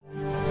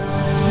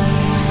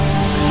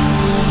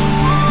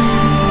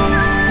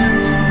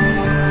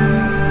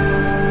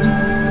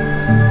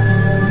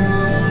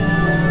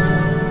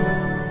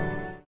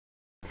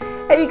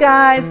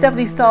guys,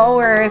 Stephanie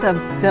Stallworth. I'm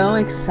so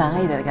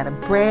excited. I got a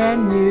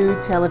brand new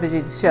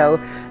television show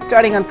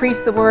starting on Preach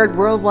the Word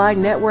Worldwide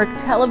Network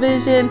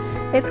Television.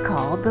 It's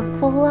called The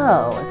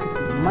Flow. It's going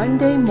to be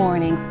Monday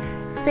mornings,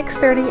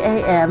 6:30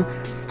 a.m.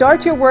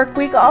 Start your work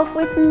week off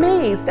with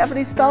me,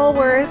 Stephanie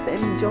Stallworth,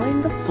 and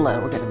join the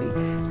flow. We're going to be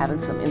having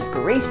some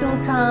inspirational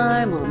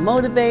time, a little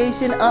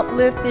motivation,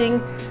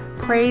 uplifting,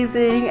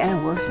 praising,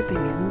 and worshiping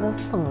in the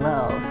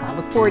flow. So I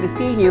look forward to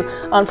seeing you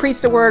on Preach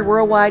the Word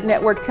Worldwide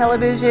Network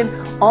Television,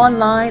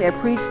 online at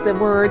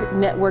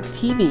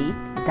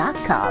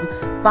preachtheWordNetworkTV.com.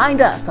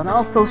 Find us on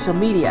all social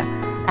media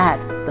at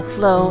The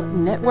Flow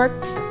Network,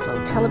 The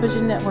Flow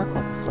Television Network,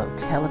 or The Flow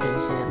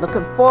Television.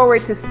 Looking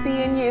forward to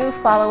seeing you.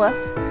 Follow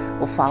us.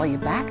 We'll follow you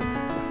back.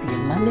 We'll see you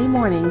Monday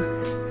mornings,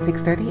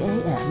 6:30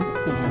 a.m.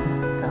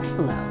 in The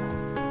Flow.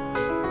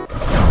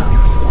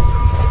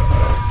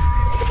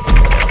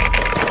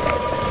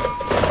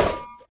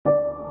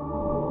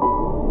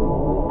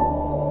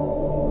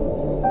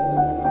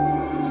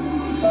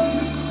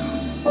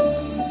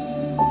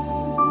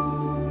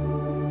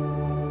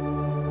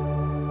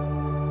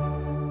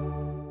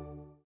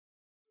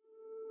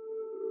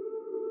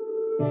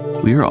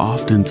 We are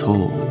often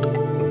told,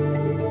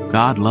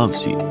 God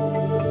loves you.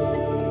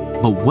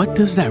 But what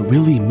does that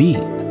really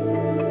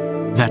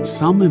mean? That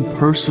some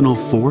impersonal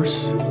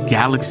force,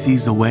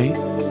 galaxies away,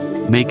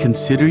 may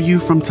consider you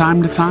from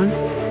time to time?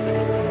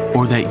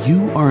 Or that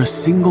you are a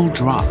single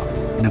drop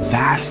in a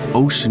vast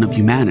ocean of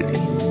humanity,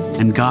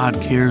 and God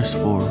cares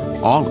for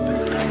all of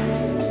it?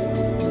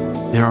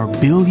 There are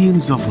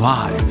billions of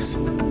lives,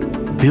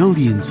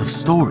 billions of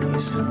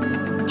stories.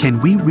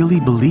 Can we really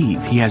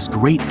believe He has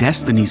great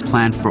destinies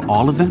planned for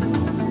all of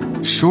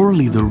them?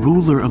 Surely the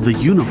ruler of the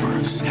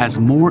universe has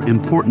more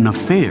important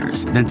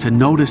affairs than to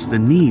notice the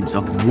needs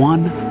of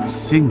one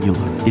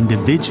singular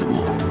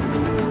individual.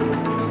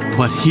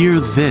 But hear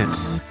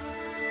this,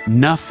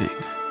 nothing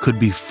could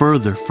be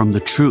further from the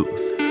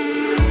truth.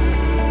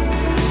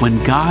 When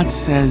God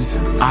says,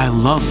 I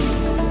love you,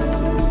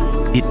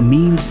 it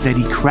means that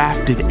He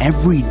crafted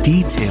every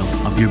detail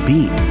of your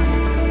being.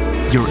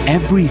 Your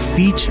every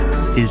feature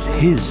is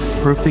His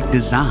perfect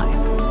design.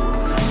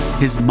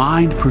 His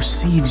mind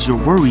perceives your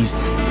worries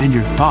and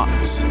your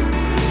thoughts.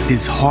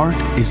 His heart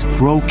is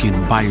broken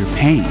by your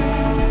pain.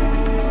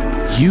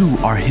 You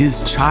are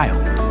His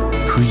child,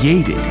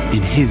 created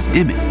in His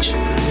image.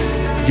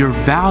 Your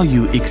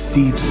value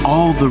exceeds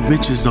all the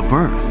riches of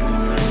earth.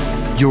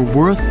 Your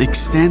worth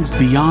extends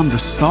beyond the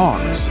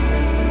stars.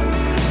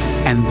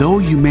 And though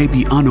you may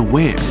be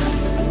unaware,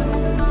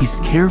 He's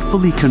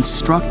carefully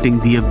constructing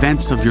the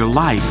events of your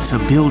life to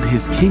build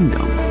His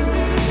kingdom.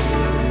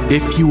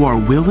 If you are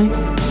willing,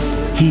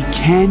 He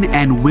can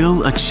and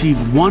will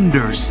achieve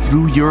wonders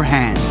through your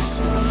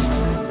hands.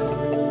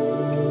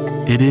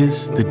 It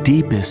is the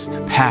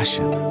deepest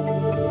passion,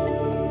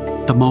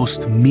 the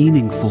most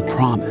meaningful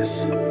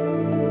promise.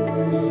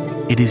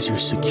 It is your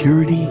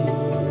security,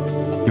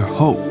 your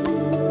hope,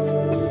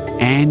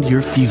 and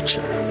your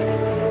future.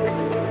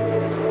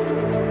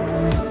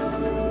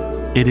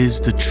 It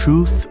is the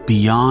truth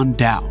beyond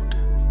doubt.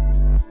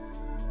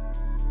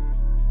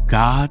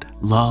 God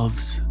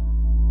loves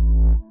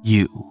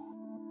you.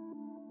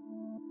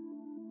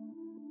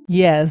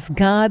 Yes,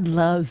 God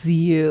loves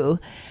you.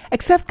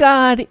 Accept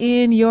God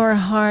in your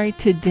heart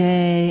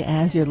today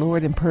as your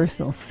Lord and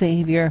personal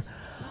Savior.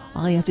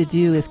 All you have to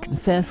do is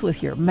confess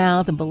with your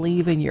mouth and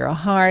believe in your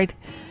heart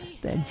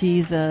that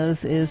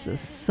Jesus is the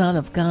Son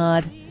of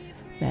God,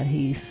 that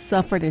He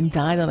suffered and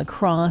died on a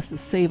cross to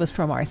save us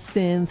from our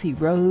sins. He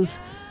rose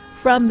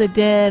from the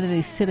dead, and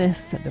He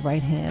sitteth at the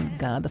right hand of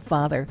God the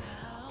Father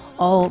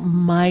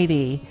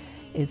Almighty.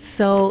 It's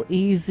so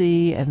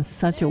easy and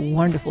such a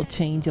wonderful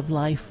change of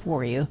life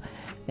for you.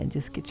 And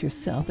just get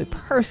yourself a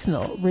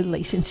personal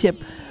relationship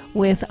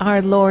with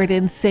our Lord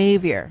and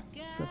Savior.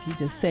 So if you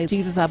just say,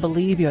 Jesus, I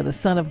believe you're the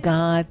Son of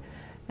God,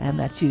 and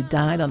that you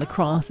died on the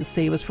cross to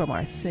save us from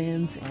our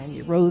sins, and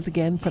you rose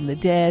again from the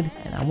dead,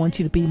 and I want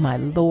you to be my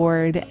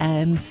Lord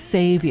and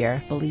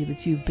Savior. Believe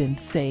that you've been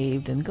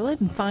saved, and go ahead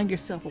and find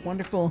yourself a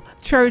wonderful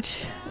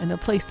church and a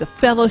place to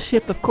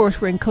fellowship. Of course,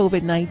 we're in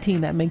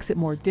COVID-19. That makes it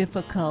more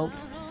difficult,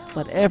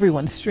 but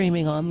everyone's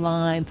streaming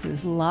online, so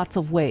there's lots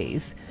of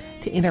ways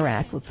to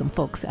interact with some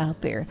folks out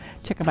there.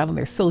 Check them out on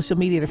their social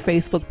media, their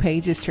Facebook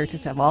pages.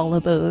 Churches have all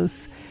of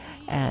those.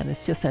 And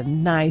it's just a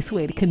nice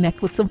way to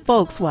connect with some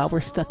folks while we're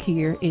stuck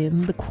here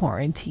in the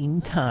quarantine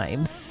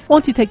times.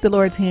 Won't you take the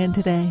Lord's hand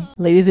today?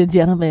 Ladies and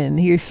gentlemen,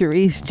 here's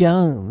Charis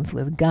Jones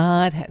with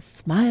God Has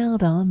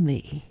Smiled on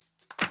Me.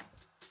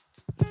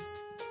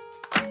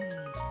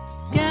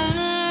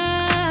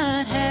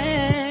 God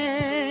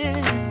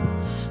has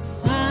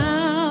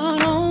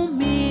smiled on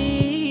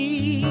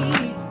me.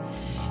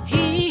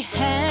 He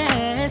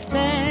has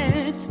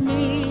set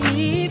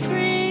me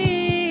free.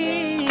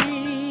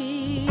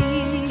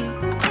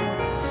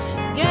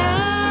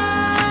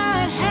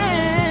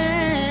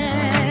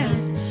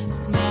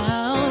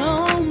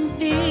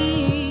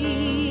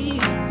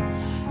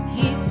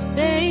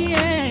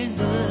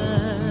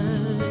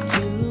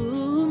 To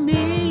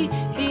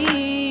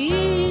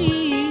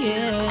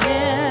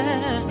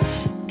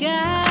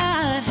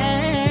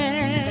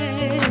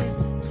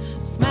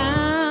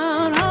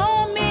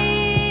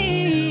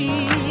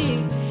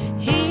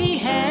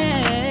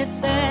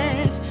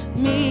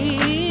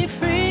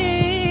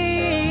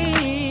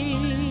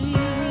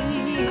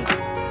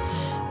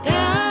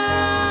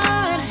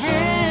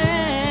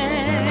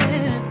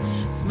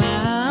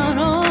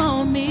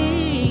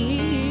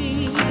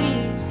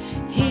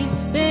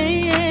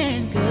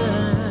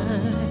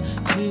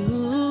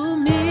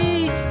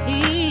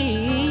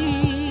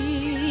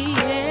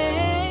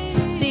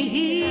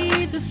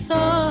He's the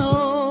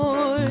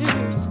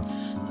source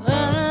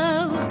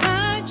of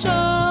my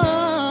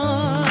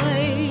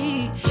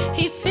joy.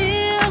 He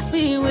fills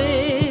me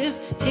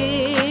with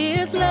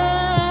His love.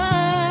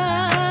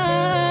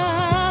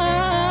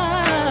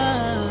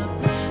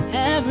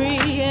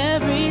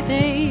 Everything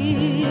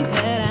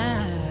that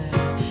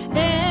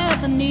I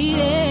ever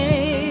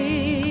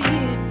needed.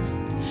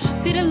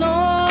 See the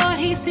Lord,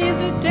 He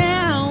sends it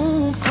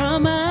down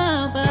from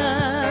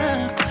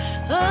above.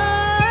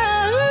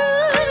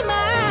 Oh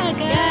my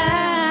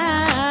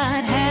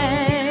God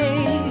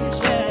has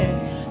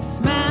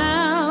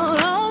smiled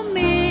on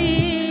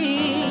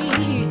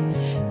me.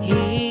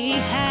 He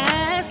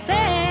has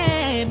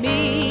set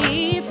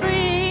me free.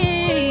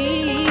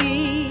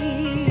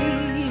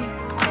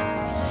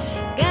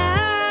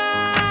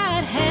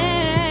 God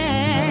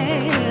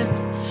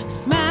has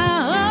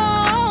smiled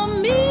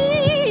on me.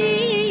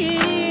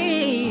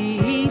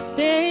 He's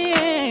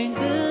been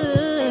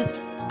good.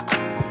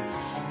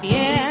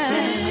 Yeah.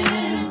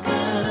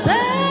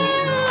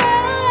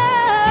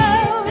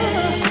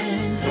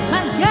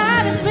 My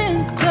God has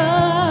been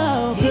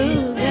so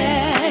good.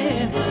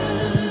 Yeah.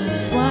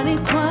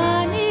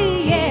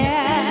 2020,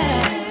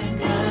 yeah.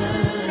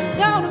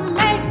 Gonna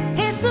make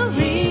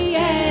history,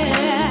 yeah.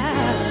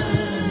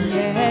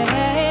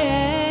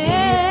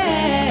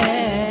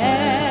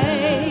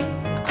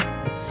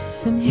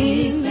 To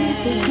me,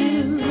 to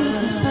you, to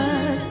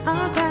us,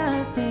 our God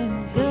has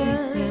been good.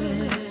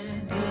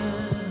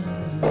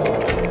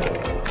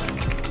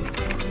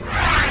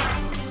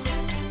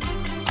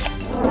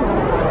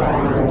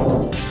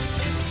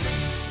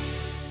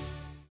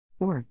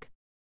 Work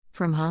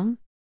from home?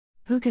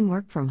 Who can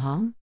work from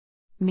home?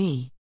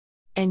 Me.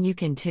 And you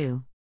can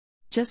too.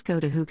 Just go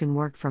to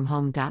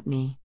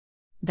whocanworkfromhome.me.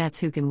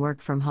 That's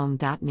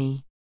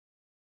whocanworkfromhome.me.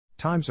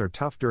 Times are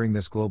tough during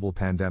this global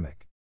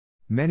pandemic.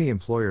 Many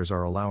employers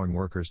are allowing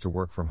workers to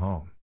work from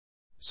home.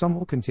 Some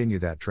will continue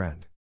that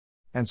trend.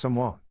 And some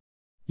won't.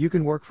 You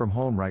can work from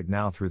home right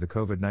now through the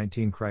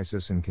COVID-19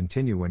 crisis and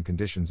continue when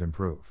conditions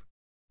improve.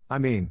 I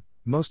mean,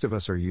 most of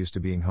us are used to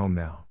being home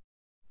now.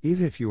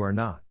 Even if you are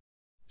not.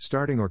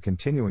 Starting or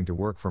continuing to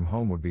work from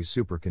home would be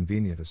super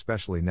convenient,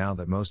 especially now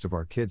that most of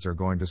our kids are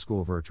going to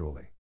school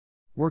virtually.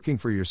 Working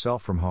for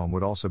yourself from home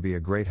would also be a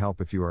great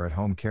help if you are at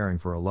home caring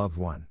for a loved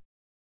one.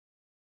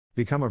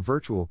 Become a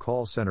virtual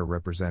call center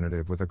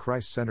representative with a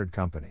Christ-centered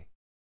company.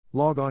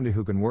 Log on to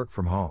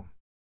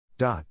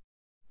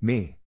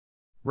whocanworkfromhome.me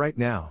right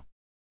now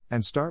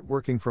and start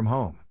working from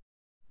home.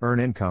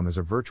 Earn income as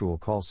a virtual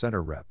call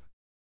center rep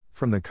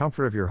from the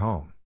comfort of your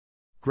home.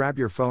 Grab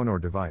your phone or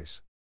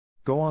device.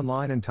 Go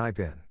online and type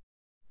in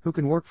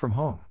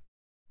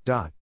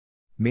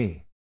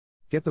whocanworkfromhome.me.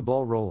 Get the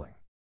ball rolling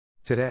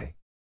today.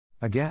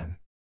 Again,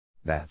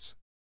 that's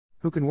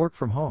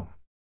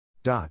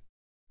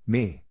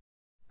whocanworkfromhome.me.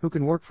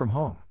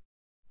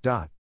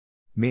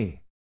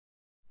 whocanworkfromhome.me.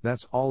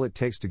 That's all it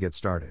takes to get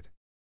started.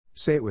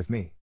 Say it with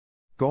me.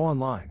 Go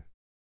online.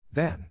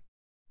 Then,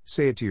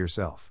 say it to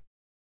yourself.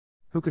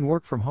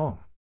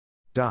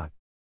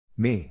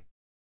 whocanworkfromhome.me.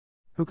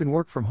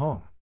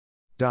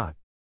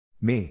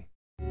 whocanworkfromhome.me.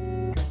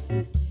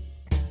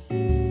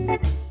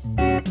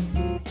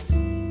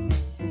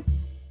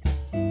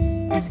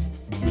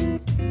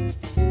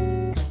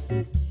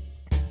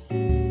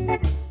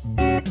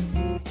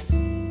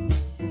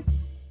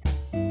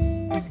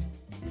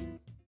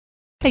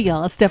 Hey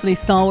y'all, it's Stephanie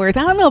Stallworth.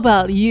 I don't know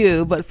about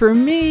you, but for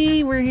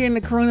me, we're here in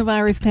the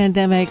coronavirus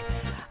pandemic.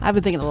 I've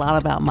been thinking a lot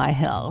about my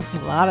health, a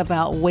lot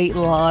about weight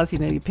loss. You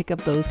know, you pick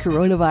up those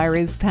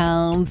coronavirus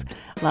pounds,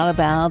 a lot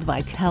about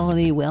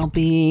vitality,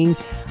 well-being,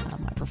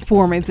 my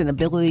performance and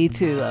ability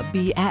to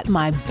be at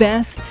my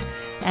best,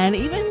 and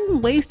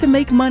even ways to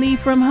make money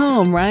from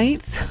home,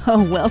 right?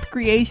 So wealth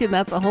creation,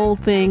 that's a whole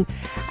thing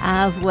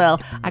as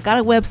well. I got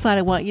a website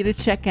I want you to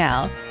check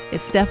out.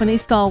 It's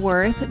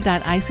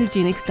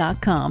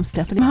stephaniestallworth.isogenics.com.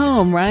 Stephanie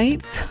home,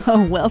 right?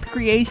 So wealth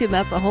creation,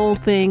 that's a whole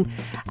thing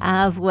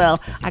as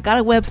well. I got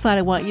a website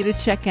I want you to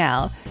check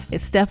out.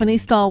 It's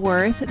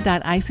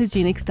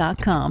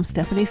stephaniestallworth.isogenics.com.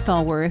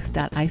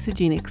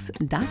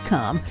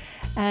 stephaniestallworth.isogenics.com.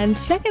 And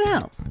check it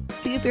out.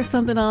 See if there's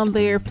something on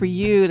there for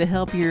you to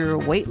help your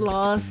weight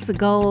loss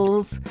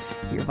goals,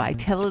 your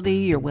vitality,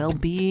 your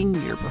well-being,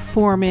 your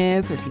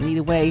performance, or if you need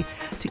a way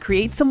to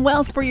create some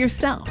wealth for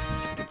yourself.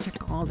 You can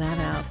check all that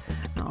out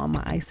on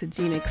my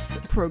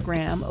Isogenics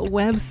program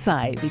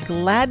website. Be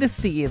glad to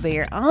see you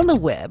there on the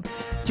web.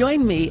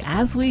 Join me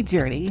as we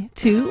journey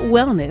to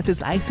wellness.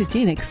 It's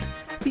Isogenics,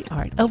 the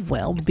art of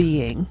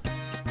well-being.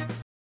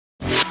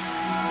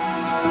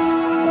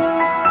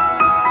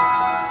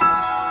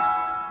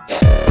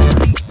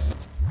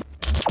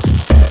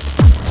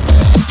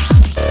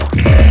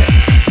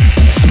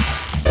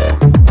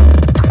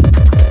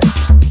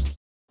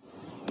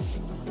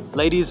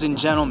 Ladies and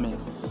gentlemen,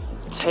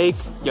 take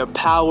your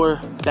power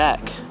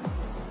back.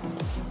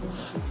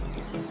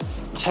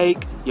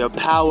 Take your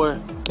power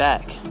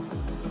back.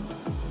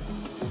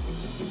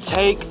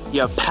 Take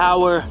your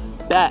power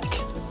back.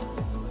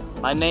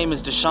 My name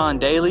is Deshaun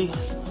Daly,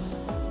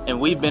 and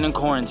we've been in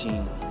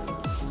quarantine.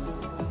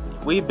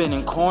 We've been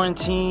in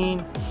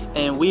quarantine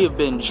and we have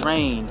been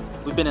drained.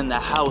 We've been in the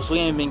house. We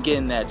ain't been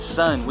getting that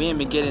sun. We ain't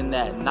been getting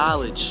that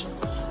knowledge.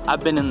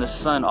 I've been in the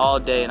sun all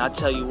day, and I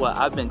tell you what,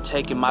 I've been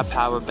taking my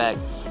power back.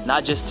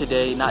 Not just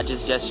today, not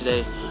just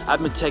yesterday.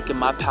 I've been taking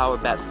my power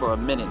back for a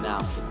minute now.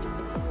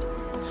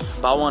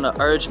 But I want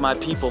to urge my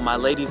people, my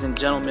ladies and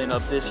gentlemen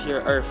of this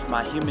here earth,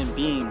 my human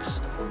beings,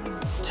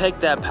 take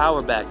that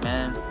power back,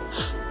 man.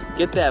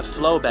 Get that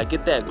flow back.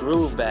 Get that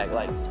groove back.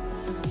 Like,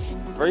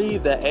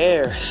 breathe the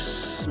air.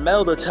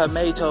 Smell the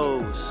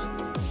tomatoes.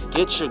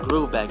 Get your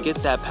groove back. Get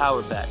that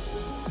power back.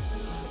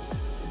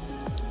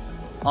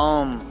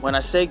 When I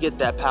say get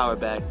that power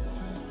back,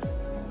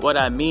 what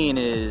I mean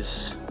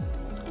is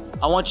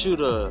I want you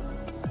to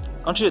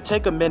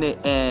take a minute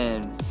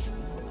and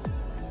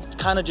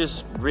kind of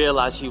just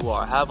realize who you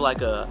are.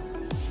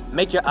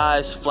 Make your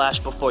eyes flash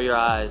before your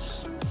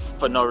eyes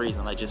for no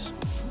reason. Like, just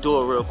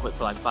do it real quick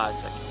for like 5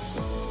 seconds.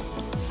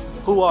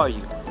 Who are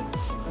you?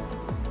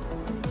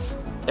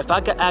 If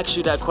I could ask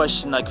you that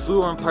question, like if we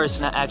were in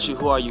person, I asked you,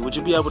 who are you? Would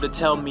you be able to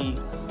tell me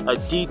a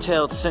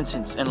detailed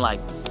sentence in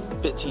like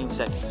 15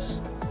 seconds?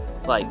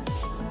 Like,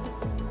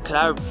 could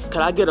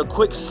I get a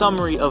quick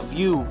summary of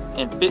you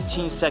in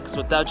 15 seconds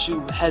without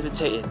you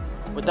hesitating,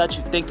 without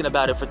you thinking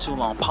about it for too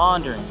long,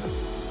 pondering?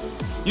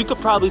 You could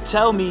probably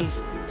tell me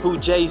who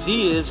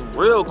Jay-Z is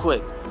real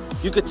quick.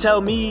 You could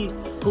tell me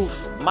who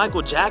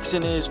Michael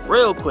Jackson is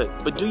real quick.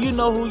 But do you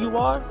know who you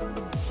are?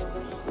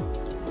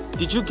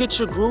 Did you get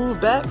your groove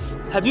back?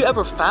 Have you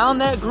ever found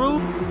that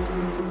groove?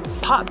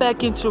 Pop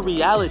back into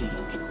reality.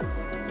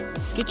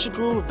 Get your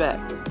groove back.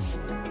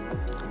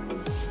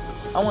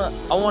 I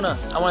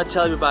wanna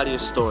tell everybody a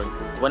story.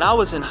 When I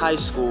was in high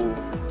school,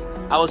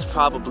 I was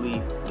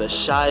probably the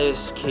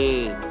shyest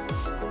kid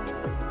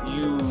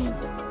you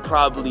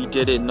probably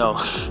didn't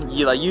know.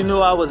 You knew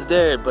I was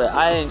there, but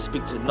I didn't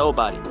speak to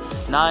nobody.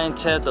 9th,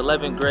 10th,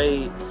 11th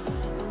grade,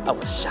 I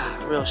was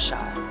shy, real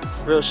shy.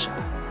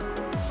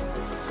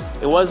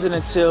 It wasn't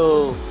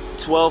until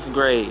 12th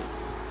grade,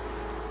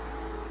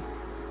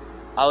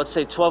 I would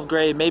say 12th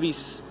grade, maybe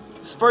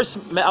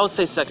I would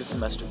say second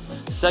semester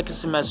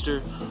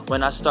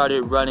when I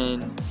started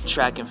running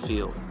track and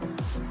field.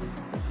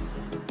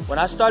 When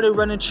I started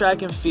running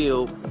track and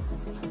field,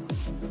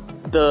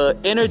 the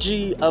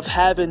energy of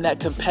having that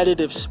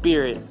competitive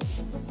spirit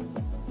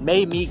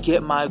made me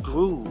get my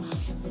groove.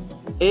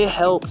 It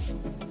helped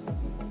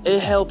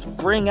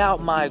bring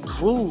out my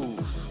groove.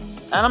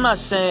 And I'm not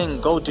saying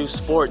go do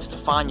sports to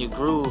find your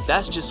groove.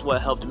 That's just what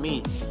helped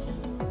me.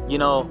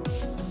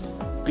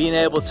 Being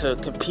able to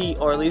compete,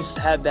 or at least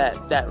have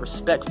that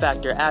respect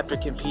factor after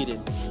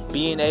competing.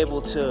 Being able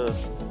to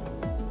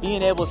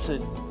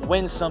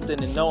win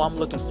something and know I'm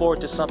looking forward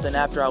to something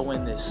after I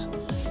win this.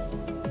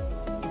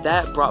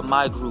 That brought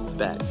my groove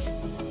back.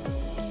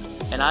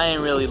 And I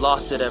ain't really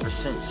lost it ever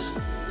since.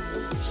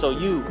 So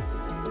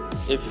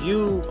if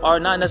you are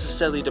not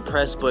necessarily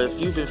depressed, but if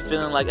you've been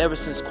feeling like ever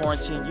since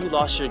quarantine, you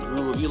lost your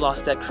groove, you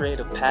lost that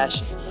creative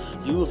passion,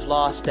 you've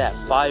lost that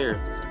fire.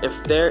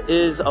 If there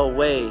is a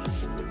way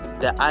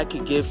that I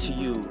could give to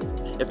you,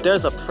 if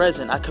there's a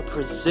present I could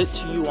present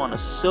to you on a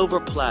silver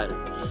platter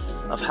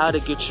of how to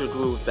get your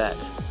groove back,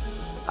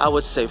 I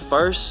would say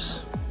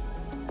first,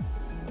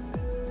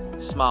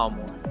 smile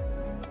more.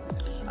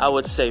 I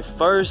would say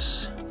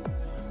first,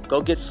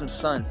 go get some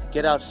sun,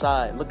 get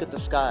outside, look at the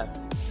sky.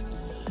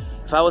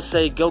 If I would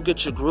say go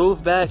get your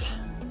groove back,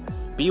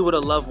 be with a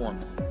loved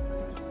one.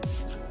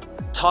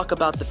 Talk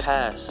about the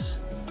past.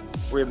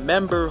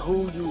 Remember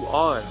who you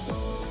are.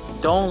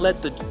 Don't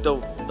let the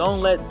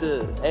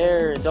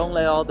air, and don't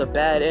let all the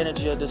bad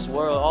energy of this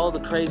world, all the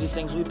crazy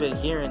things we've been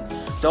hearing,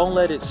 don't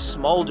let it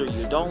smolder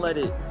you. Don't let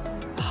it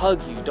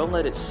hug you. Don't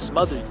let it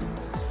smother you.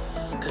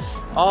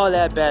 Because all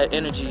that bad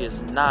energy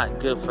is not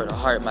good for the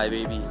heart, my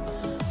baby.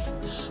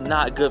 It's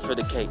not good for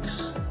the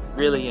cakes.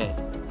 Really ain't.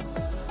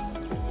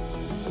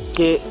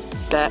 Get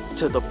back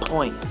to the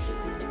point.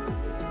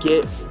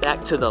 Get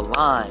back to the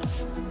line.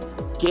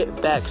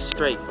 Get back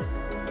straight.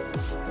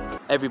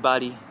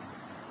 Everybody,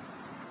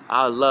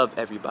 I love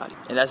everybody.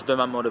 And that's been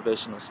my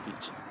motivational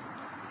speech.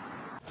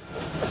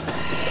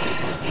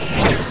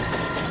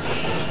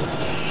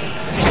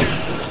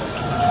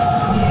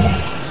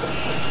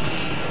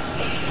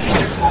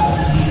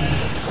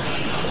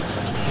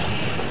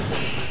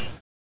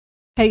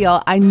 Hey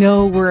y'all, I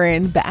know we're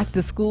in back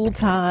to school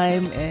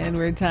time and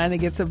we're trying to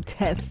get some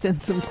tests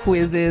and some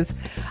quizzes.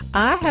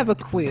 I have a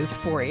quiz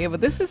for you,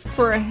 but this is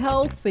for a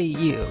healthy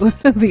you,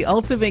 the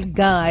ultimate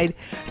guide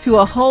to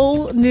a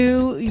whole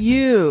new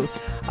you.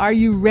 Are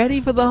you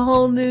ready for the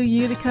whole new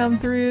you to come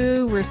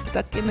through? We're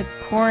stuck in the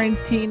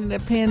quarantine and the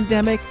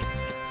pandemic.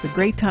 It's a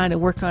great time to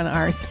work on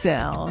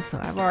ourselves. So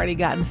I've already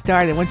gotten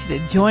started. I want you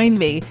to join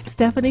me.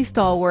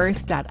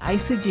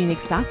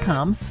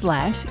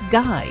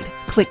 StephanieStallworth.isogenics.com/guide.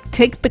 Click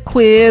Take the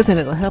Quiz and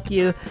it'll help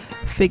you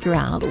figure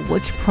out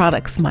which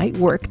products might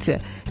work to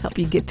help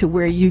you get to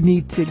where you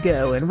need to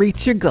go and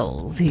reach your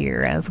goals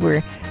here as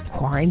we're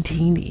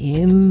quarantined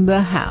in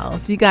the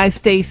house. You guys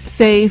stay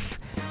safe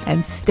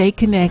and stay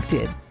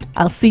connected.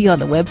 I'll see you on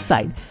the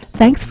website.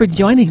 Thanks for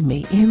joining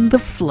me in the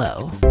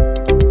flow.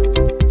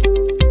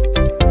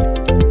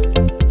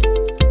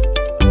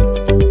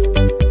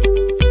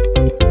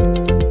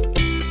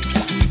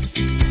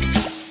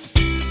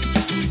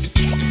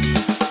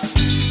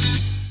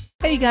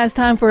 Hey, you guys,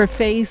 time for a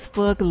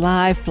Facebook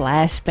Live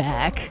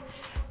flashback.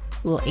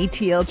 Little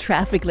ATL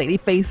traffic lady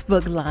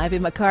Facebook Live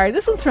in my car.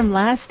 This one's from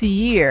last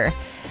year,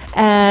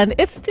 and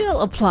it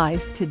still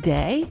applies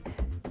today.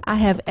 I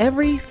have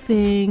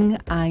everything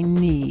I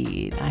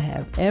need. I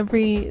have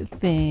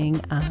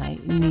everything I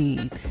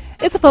need.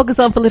 It's a focus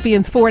on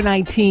Philippians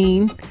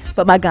 4:19.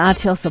 But my God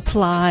shall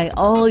supply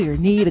all your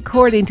need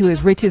according to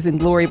his riches and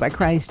glory by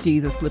Christ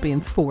Jesus.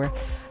 Philippians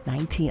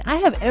 4:19. I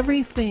have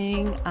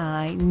everything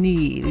I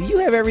need. You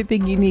have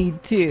everything you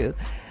need too.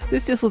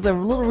 This just was a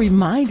little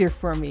reminder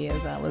for me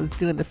as I was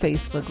doing the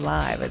Facebook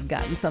Live. I'd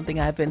gotten something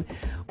I've been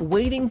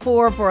waiting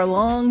for a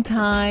long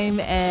time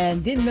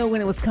and didn't know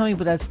when it was coming,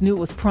 but I just knew it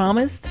was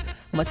promised,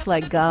 much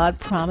like God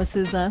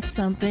promises us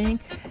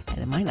something. And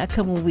it might not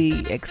come when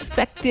we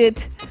expect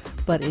it,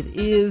 but it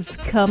is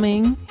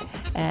coming.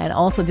 And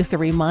also just a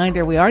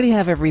reminder, we already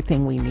have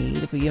everything we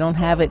need. If you don't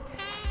have it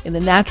in the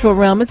natural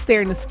realm, it's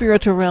there in the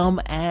spiritual realm,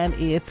 and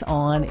it's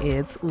on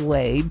its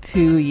way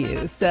to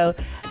you. So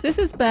this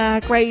is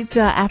back right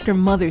after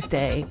Mother's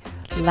Day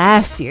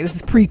last year. This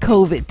is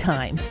pre-COVID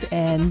times,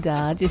 and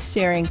just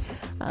sharing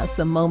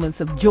some moments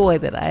of joy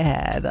that I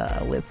had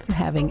with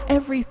having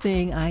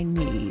everything I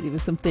need. It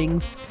was some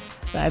things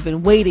that I've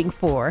been waiting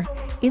for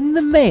in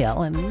the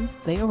mail, and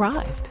they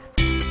arrived.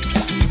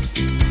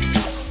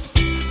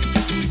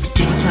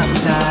 What's up,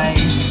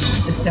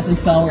 guys? It's definitely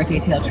Stallworth,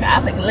 ATL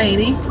traffic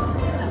lady.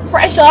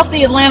 Fresh off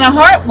the Atlanta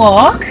Heart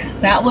Walk.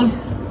 That was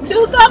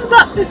 2 thumbs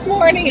up this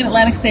morning in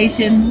Atlantic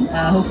Station.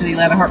 Hosted the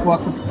Atlanta Heart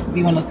Walk with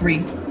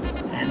V103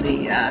 and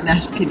the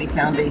National Kidney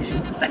Foundation.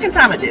 It's the second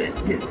time I did it.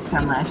 Did it this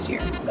time last year.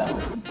 So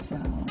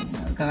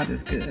God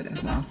is good.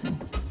 That's awesome.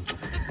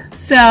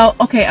 So,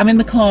 okay, I'm in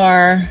the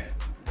car.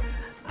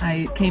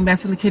 I came back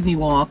from the kidney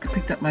walk,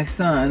 picked up my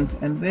sons,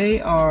 and they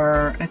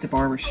are at the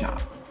barber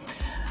shop.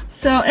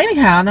 So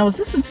anyhow, and I was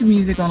listening to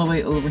music on the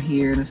way over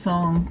here, and a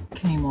song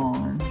came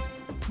on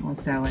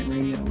satellite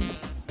radio,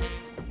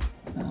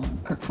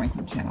 Kirk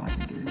Franklin channel, I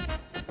think it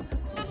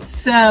is.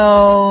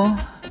 So,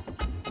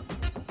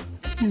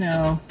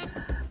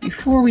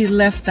 before we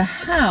left the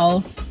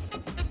house,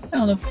 I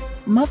don't know,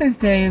 Mother's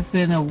Day has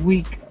been about a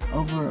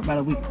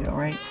week ago,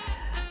 right?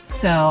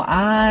 So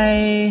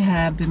I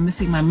have been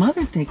missing my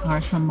Mother's Day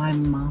cards from my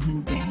mom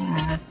and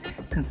dad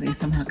because they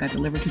somehow got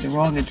delivered to the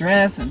wrong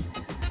address, and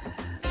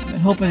I've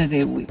been hoping that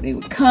they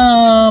would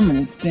come, and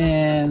it's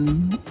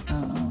been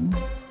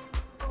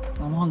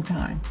a long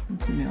time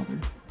since she mailed it.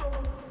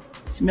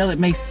 She mailed it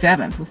May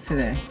 7th. What's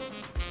today?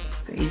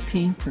 The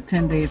 18th? So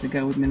 10 days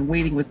ago. We've been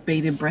waiting with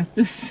bated breath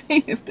to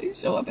see if they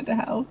show up at the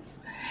house.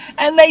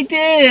 And they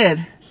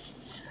did!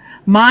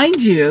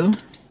 Mind you,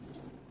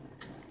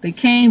 they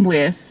came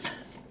with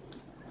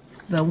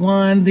the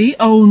one, the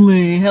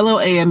only, hello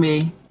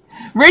AME,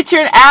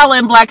 Richard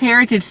Allen Black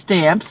Heritage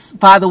stamps.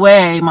 By the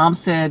way, Mom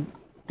said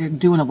they're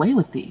doing away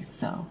with these,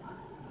 so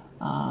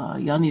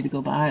y'all need to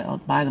go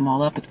buy them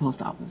all up at the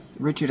post office.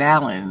 Richard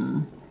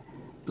Allen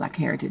Black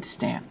Heritage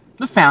stamp.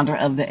 The founder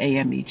of the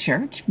AME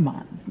Church,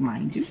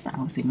 mind you. I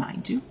always say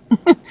mind you.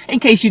 In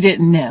case you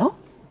didn't know,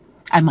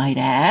 I might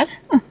add.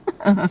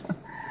 The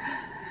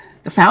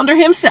founder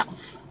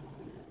himself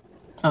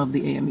of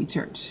the AME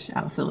Church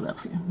out of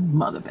Philadelphia.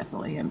 Mother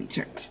Bethel AME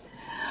Church.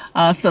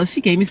 So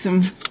she gave me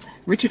some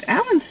Richard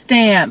Allen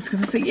stamps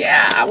because I said,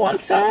 yeah, I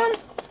want some.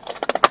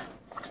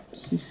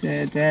 She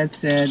said, Dad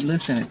said,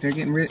 listen, if they're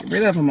getting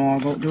rid of them all,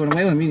 doing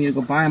away with them, you need to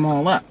go buy them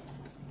all up.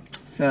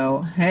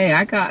 So, hey,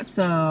 I got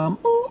some.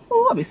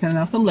 Ooh, I'll be sending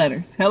out some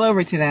letters. Hello,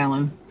 Richard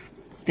Allen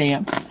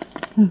stamps.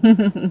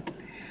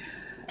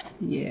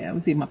 Yeah,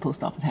 let's see if my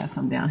post office has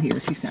some down here.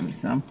 She sent me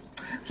some.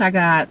 So I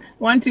got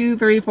 1, 2,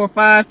 3, 4,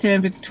 5,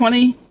 10,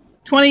 15,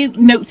 20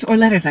 notes or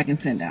letters I can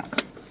send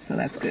out. So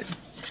that's good.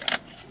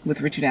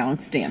 With Richard Allen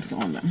stamps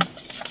on them.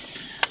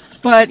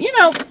 But,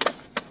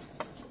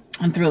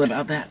 I'm thrilled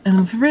about that. And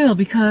I'm thrilled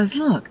because,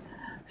 look,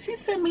 she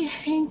sent me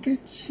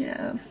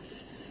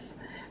handkerchiefs.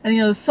 And,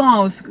 the song I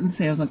was going to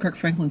say, I was on Kirk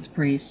Franklin's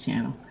Praise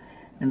channel.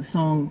 And the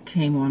song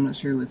came on, I'm not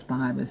sure who it's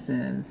by, but it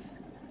says,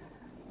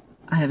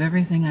 I have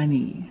everything I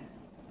need.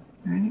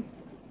 Right?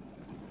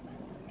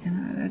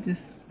 And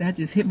that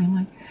just hit me. I'm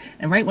like,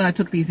 and right when I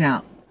took these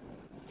out,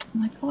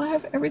 I'm like, I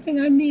have everything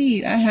I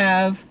need.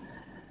 I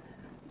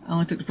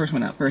only took the first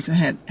one out first. I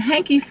had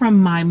hanky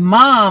from my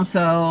mom.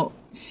 So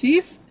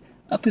she's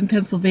up in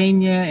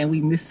Pennsylvania, and we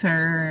miss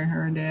her.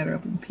 Her and Dad are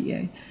up in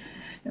PA.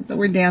 And so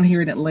we're down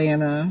here in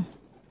Atlanta.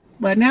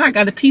 But now I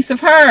got a piece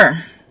of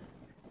her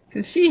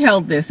because she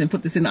held this and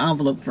put this in the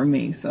envelope for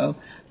me. So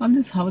I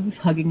was just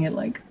hugging it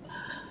like,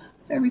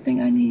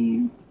 everything I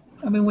need.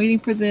 I've been waiting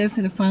for this,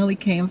 and it finally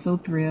came. I'm so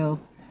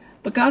thrilled.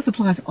 But God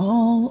supplies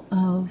all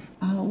of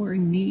our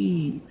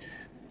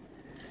needs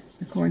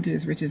according to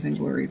his riches and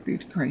glory through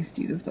Christ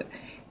Jesus. But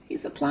he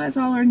supplies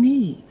all our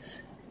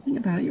needs. Think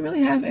about it. You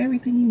really have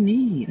everything you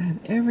need. I have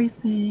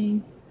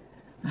everything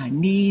I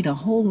need a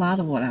whole lot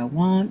of what I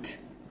want,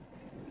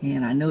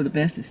 and I know the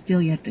best is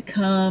still yet to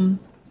come,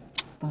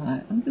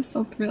 but I'm just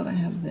so thrilled I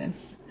have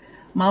this.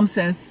 Mom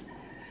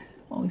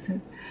always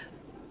says,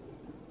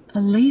 a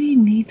lady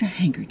needs a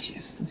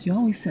handkerchief, so she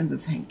always sends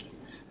us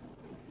hankies.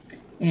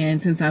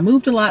 And since I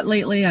moved a lot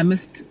lately, I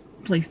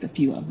misplaced a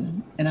few of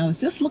them, and I was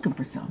just looking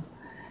for some.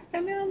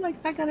 And then I'm like,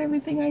 I got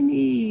everything I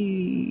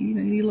need. You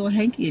know, you need a little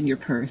hanky in your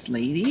purse,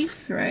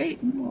 ladies, right?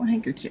 A little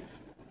handkerchief.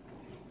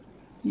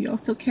 Do y'all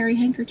still carry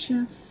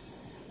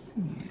handkerchiefs?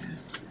 Yeah.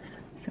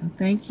 So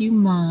thank you,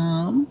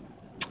 Mom,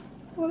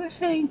 for the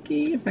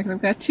hanky. In fact,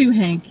 I've got two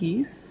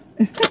hankies.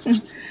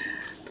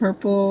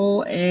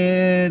 Purple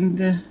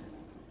and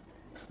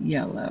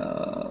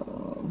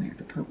yellow. Here's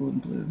the purple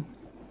and blue.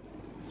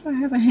 So I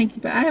have a hanky,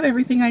 but I have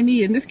everything I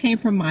need. And this came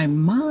from my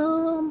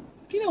mom.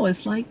 You know what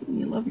it's like when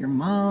you love your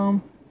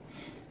mom.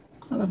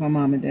 I love my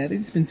mom and dad. They've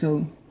just been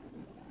so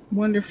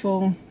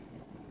wonderful.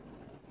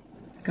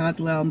 God's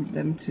allowed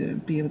them to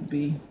be able to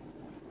be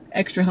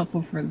extra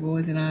helpful for the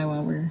boys and I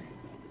while we're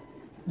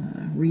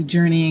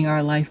rejourneying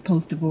our life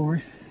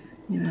post-divorce.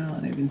 You know,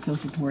 they've been so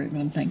supportive,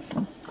 and I'm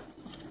thankful.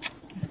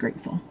 Just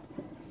grateful.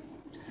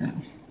 So,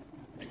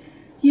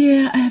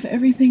 yeah, I have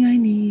everything I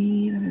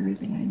need. I have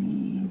everything I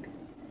need.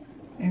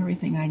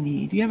 Everything I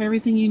need. Do you have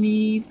everything you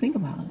need? Think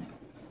about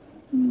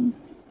it.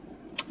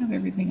 I have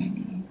everything I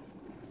need.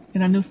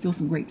 And I know still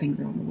some great things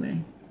are on the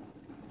way.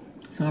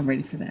 So I'm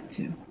ready for that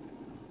too.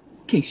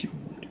 In case you were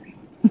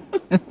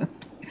wondering.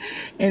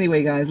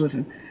 Anyway, guys,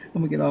 listen.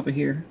 I'm going to get off of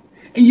here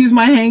and use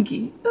my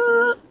hanky.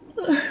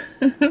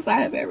 Because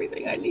I have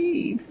everything I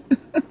need.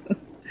 I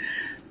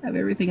have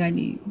everything I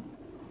need.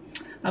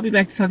 I'll be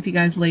back to talk to you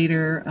guys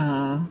later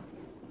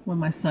when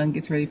my son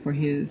gets ready for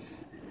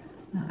his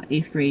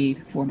 8th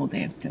grade formal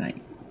dance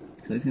tonight.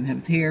 So he's going to have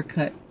his hair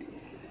cut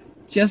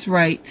just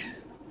right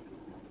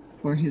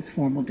for his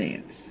formal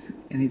dance.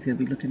 And he's going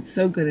to be looking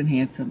so good and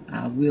handsome.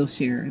 I will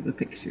share the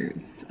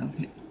pictures of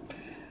him.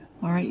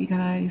 All right, you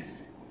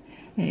guys.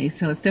 Hey,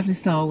 so it's Stephanie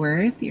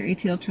Stallworth, your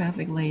ATL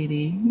traffic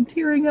lady. I'm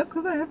tearing up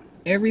because I have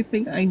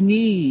everything I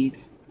need.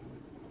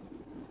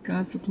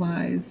 God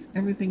supplies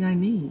everything I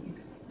need.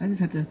 I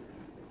just have to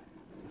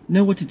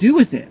know what to do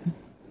with it,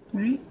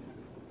 right?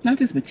 Not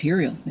just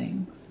material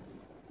things,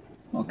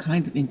 all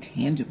kinds of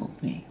intangible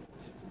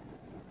things.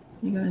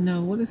 You gotta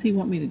know, what does he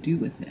want me to do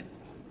with it?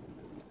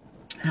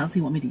 How does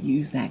he want me to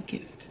use that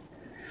gift?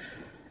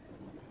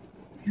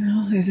 You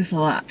know, there's just a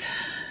lot.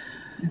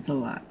 It's a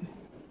lot.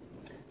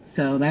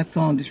 So that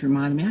song just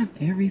reminded me, I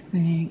have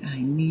everything I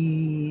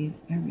need.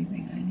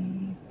 Everything I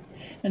need.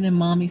 And then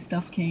mommy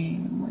stuff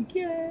came. I'm like,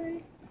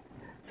 yay.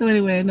 So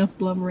anyway, enough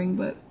blubbering,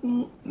 but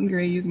I'm going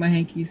to use my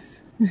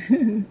hankies.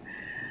 And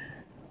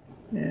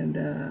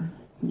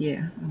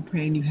yeah, I'm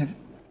praying you have,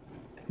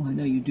 well, I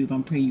know you do, but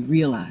I'm praying you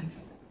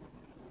realize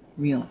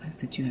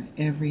that you have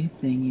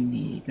everything you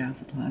need. God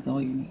supplies all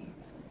your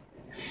needs.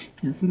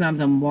 And sometimes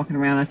I'm walking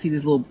around, I see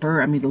this little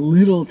bird, the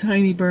little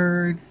tiny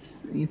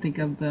birds. You think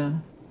of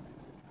the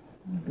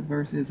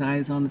verse,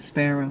 eyes on the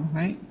sparrow,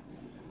 right?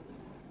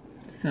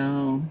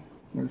 So,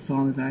 or the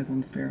song is Eyes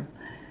on the Sparrow.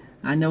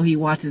 I know he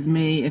watches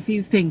me. If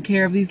he's taking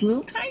care of these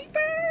little tiny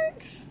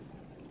birds,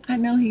 I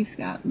know he's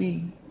got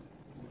me.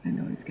 I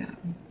know he's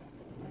got me.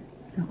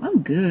 So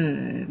I'm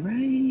good,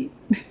 right?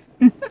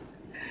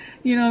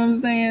 You know what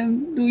I'm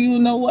saying? Do you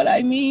know what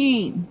I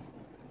mean?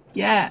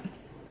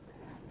 Yes.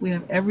 We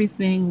have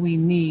everything we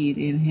need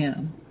in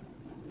him,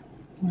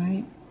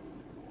 right?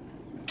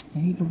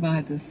 And he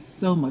provides us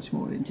so much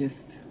more than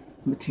just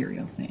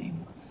material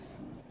things.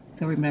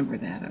 So remember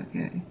that,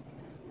 okay?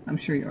 I'm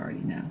sure you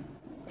already know.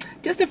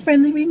 Just a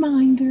friendly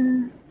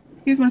reminder.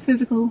 Here's my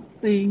physical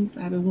things.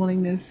 I've been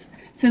wanting this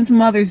since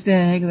Mother's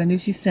Day because I knew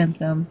she sent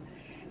them.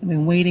 I've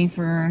been waiting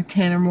for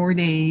 10 or more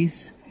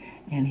days.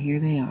 And here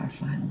they are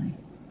finally.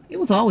 It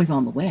was always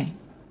on the way.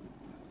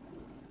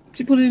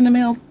 She put it in the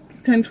mail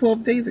 10,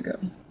 12 days ago.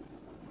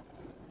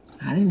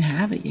 I didn't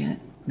have it yet.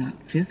 Not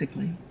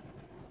physically.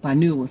 But I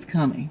knew it was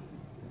coming.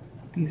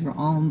 These were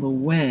on the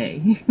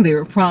way. They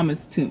were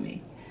promised to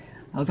me.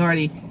 I was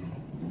already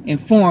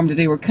informed that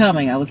they were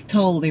coming. I was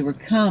told they were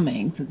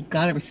coming. So does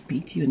God ever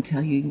speak to you and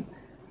tell you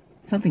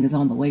something is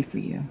on the way for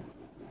you?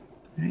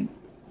 Right?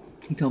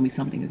 He told me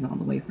something is on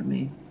the way for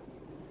me.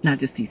 Not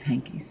just these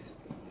hankies.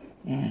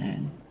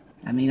 And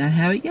I may not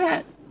have it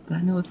yet, but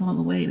I know it's on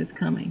the way and it's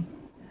coming.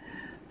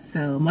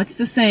 So much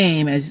the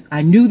same as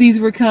I knew these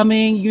were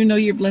coming, you know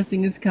your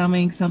blessing is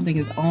coming. Something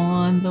is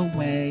on the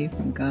way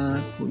from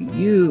God for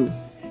you.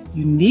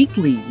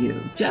 Uniquely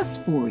you.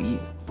 Just for you.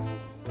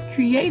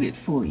 Created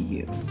for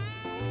you.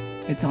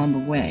 It's on the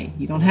way.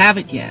 You don't have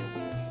it yet,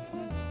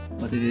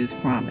 but it is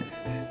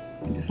promised.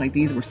 And just like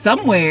these were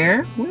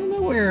somewhere, we don't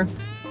know where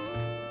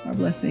our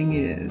blessing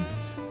is.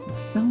 It's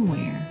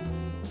somewhere,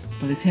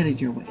 but it's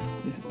headed your way.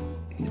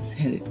 It's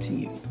headed to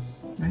you,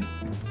 right?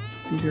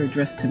 These are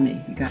addressed to me.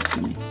 It got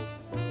to me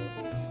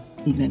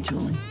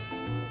eventually,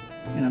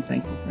 and I'm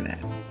thankful for that.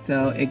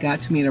 So it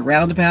got to me in a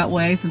roundabout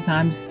way.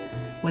 Sometimes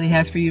what he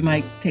has for you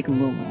might take a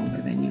little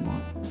longer than you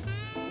want,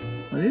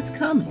 but it's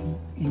coming.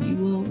 and you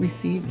will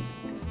receive it.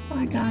 So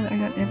I got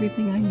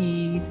everything I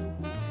need.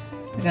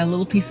 I got a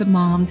little piece of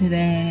mom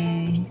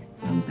today.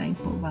 So I'm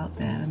thankful about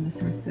that. I miss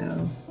her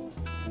so.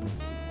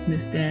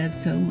 Miss Dad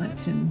so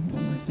much and all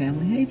my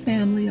family. Hey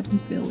family up in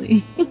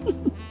Philly.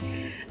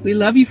 We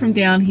love you from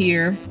down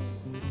here,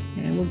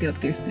 and we'll get up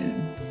there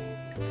soon.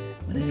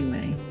 But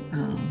anyway,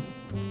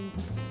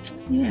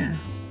 yeah.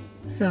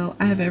 So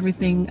I have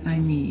everything I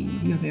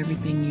need. You have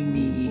everything you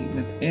need. You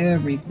have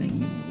everything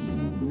you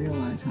need. You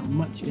realize how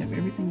much you have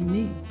everything you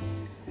need.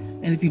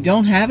 And if you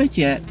don't have it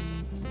yet,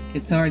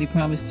 it's already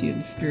promised you in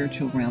the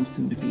spiritual realm,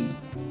 soon to be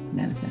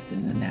manifested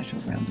in the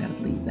natural realm. You gotta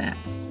believe that.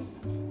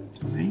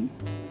 All right?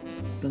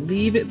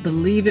 Believe it,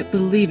 believe it,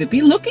 believe it.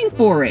 Be looking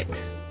for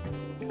it.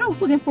 I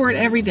was looking for it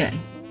every day.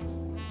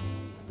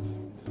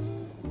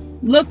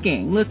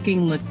 Looking.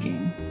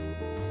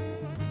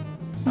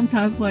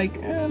 Sometimes like,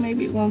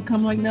 maybe it won't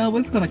come. Like, no, but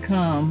it's going to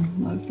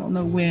come. I just don't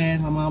know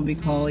when. My mom will be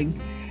calling.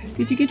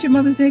 Did you get your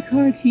Mother's Day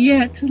cards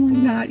yet? I'm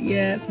like, not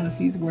yet. So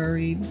she's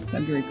worried. So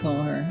I'm going to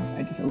call her.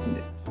 I just opened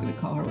it. I'm going to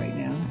call her right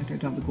now. After I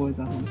drop the boys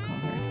off, I'm going to call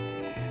her.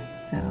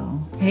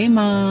 So, hey,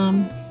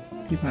 Mom.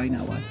 You're probably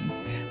not watching.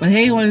 But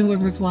hey,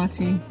 whoever's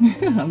watching,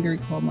 I'm going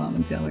to call Mom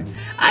and tell her,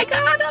 I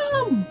got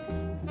them!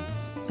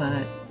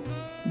 But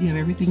you have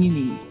everything you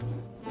need.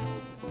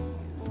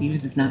 Even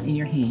if it's not in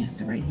your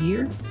hands. Right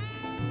here,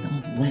 it's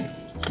on the way.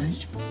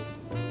 Right?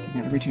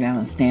 You got a Richard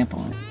Allen stamp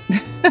on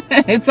it.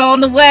 It's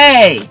on the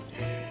way.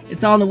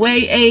 It's on the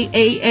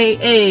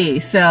way.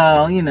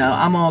 So, you know,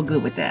 I'm all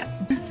good with that.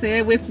 Say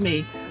it with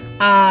me.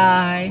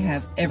 I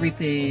have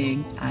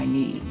everything I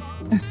need.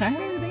 I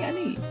have everything I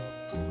need.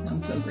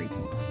 I'm so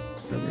grateful.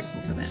 So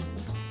grateful for that.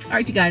 All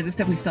right, you guys, it's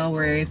Stephanie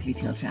Stallworth,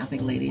 retail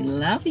traffic lady.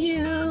 Love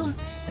you.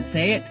 And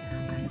say it.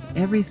 I have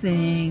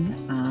everything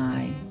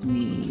I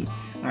need.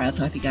 All right, I'll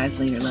talk to you guys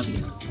later. Love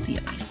you. See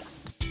ya.